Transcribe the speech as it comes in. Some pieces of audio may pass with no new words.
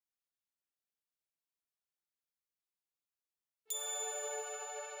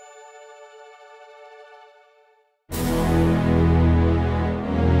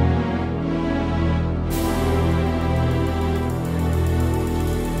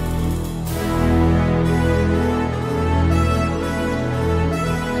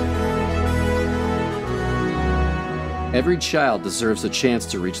Every child deserves a chance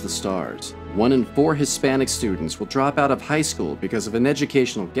to reach the stars. 1 in 4 Hispanic students will drop out of high school because of an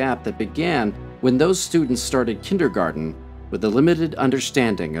educational gap that began when those students started kindergarten with a limited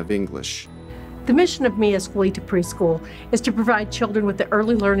understanding of English. The mission of Mi Escuelita Preschool is to provide children with the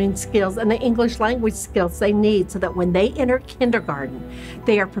early learning skills and the English language skills they need so that when they enter kindergarten,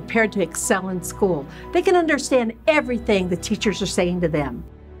 they are prepared to excel in school. They can understand everything the teachers are saying to them.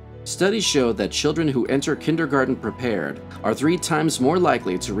 Studies show that children who enter kindergarten prepared are 3 times more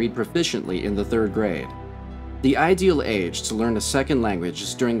likely to read proficiently in the 3rd grade. The ideal age to learn a second language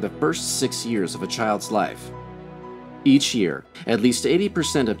is during the first 6 years of a child's life. Each year, at least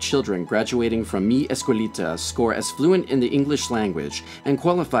 80% of children graduating from Mi Escuelita score as fluent in the English language and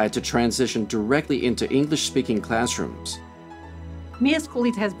qualify to transition directly into English-speaking classrooms. Mi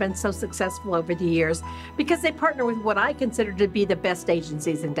Escuelita has been so successful over the years because they partner with what I consider to be the best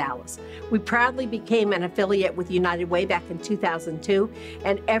agencies in Dallas. We proudly became an affiliate with United Way back in 2002,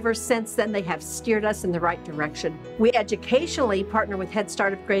 and ever since then they have steered us in the right direction. We educationally partner with Head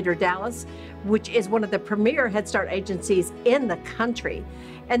Start of Greater Dallas, which is one of the premier Head Start agencies in the country.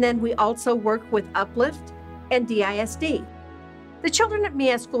 And then we also work with Uplift and DISD. The children at Mi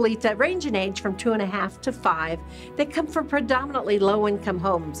Escuelita range in age from 2.5 to 5. They come from predominantly low-income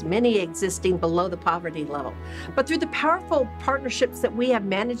homes, many existing below the poverty level. But through the powerful partnerships that we have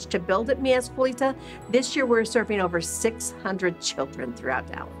managed to build at Mi Escuelita, this year we're serving over 600 children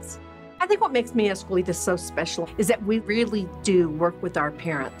throughout Dallas. I think what makes Mi Escuelita so special is that we really do work with our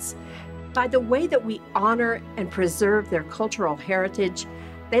parents. By the way that we honor and preserve their cultural heritage,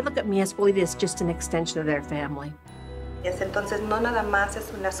 they look at Mi Escuelita as just an extension of their family. Entonces no nada más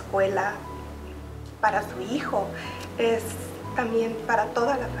es una escuela para su hijo, es también para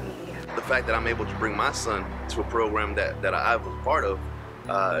toda la familia. The fact that I'm able to bring my son to a program that I was part of,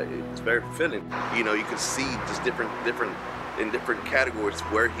 it's very fulfilling. You know, you can see just different categories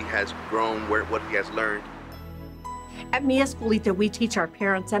where he has grown, what he has learned. At Mi Escuelita, we teach our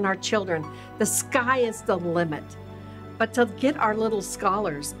parents and our children the sky is the limit. But to get our little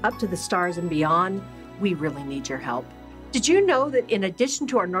scholars up to the stars and beyond, we really need your help. Did you know that in addition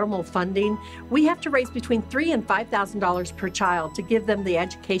to our normal funding, we have to raise between $3,000 and $5,000 per child to give them the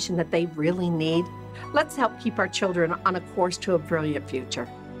education that they really need? Let's help keep our children on a course to a brilliant future.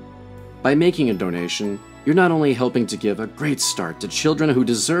 By making a donation, you're not only helping to give a great start to children who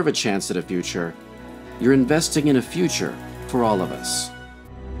deserve a chance at a future, you're investing in a future for all of us.